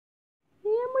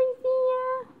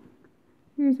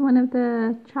Here's one of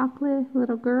the chocolate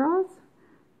little girls.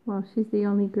 Well, she's the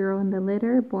only girl in the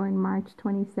litter, born March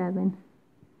 27.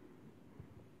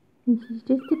 And she's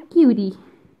just a cutie.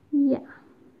 Yeah.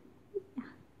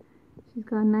 She's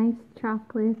got nice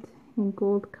chocolate and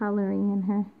gold coloring in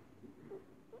her.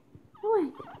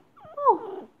 What?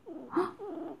 Oh.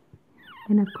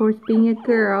 And of course, being a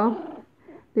girl,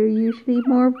 they're usually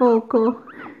more vocal.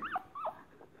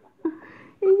 Is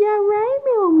that right,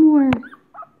 Milmore?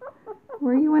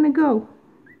 Where you want to go?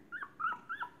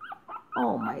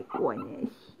 Oh my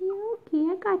goodness. Okay,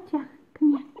 I gotcha.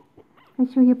 Come here. Can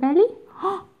I show your belly?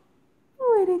 Oh,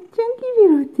 what a chunky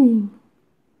little thing.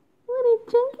 What a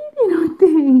chunky little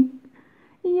thing.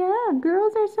 Yeah,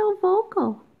 girls are so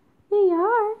vocal. They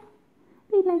are.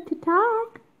 They like to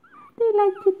talk. They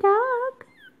like to talk.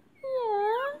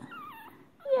 Yeah.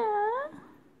 Yeah.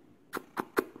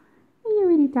 Are you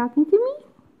already talking to me?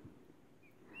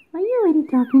 Are you already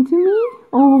talking to me?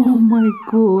 Oh my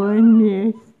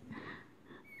goodness.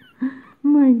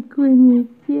 My goodness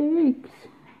sakes.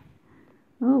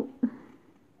 Oh.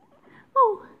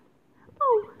 Oh.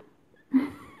 Oh.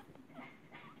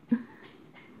 Think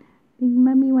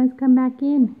Mommy wants to come back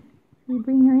in. Should we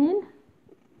bring her in?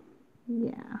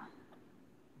 Yeah.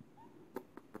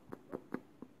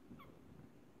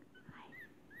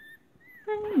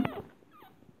 Hi.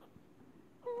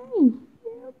 Hi.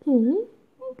 You okay?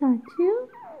 I got you.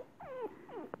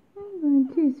 I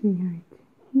got you, sweetheart.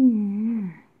 Yeah.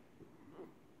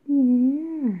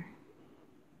 Yeah.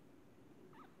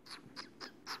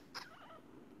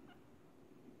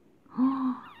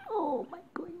 Oh my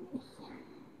goodness.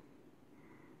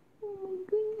 Oh my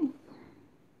goodness.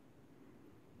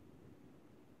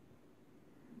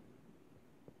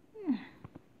 Yeah.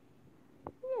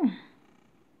 Yeah.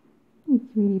 Hey,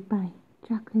 sweetie pie.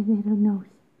 Chocolate little nose.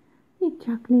 Hey,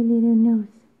 chocolate little nose.